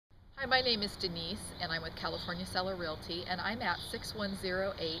Hi, my name is Denise, and I'm with California Seller Realty, and I'm at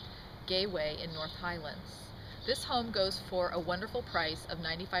 6108 Gay Way in North Highlands. This home goes for a wonderful price of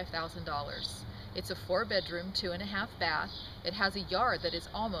 $95,000. It's a 4-bedroom, 2.5 bath. It has a yard that is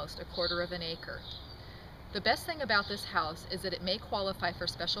almost a quarter of an acre. The best thing about this house is that it may qualify for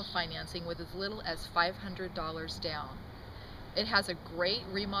special financing with as little as $500 down. It has a great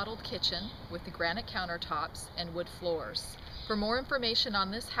remodeled kitchen with the granite countertops and wood floors. For more information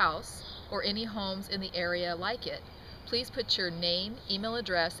on this house or any homes in the area like it, please put your name, email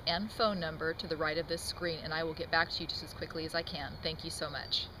address, and phone number to the right of this screen, and I will get back to you just as quickly as I can. Thank you so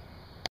much.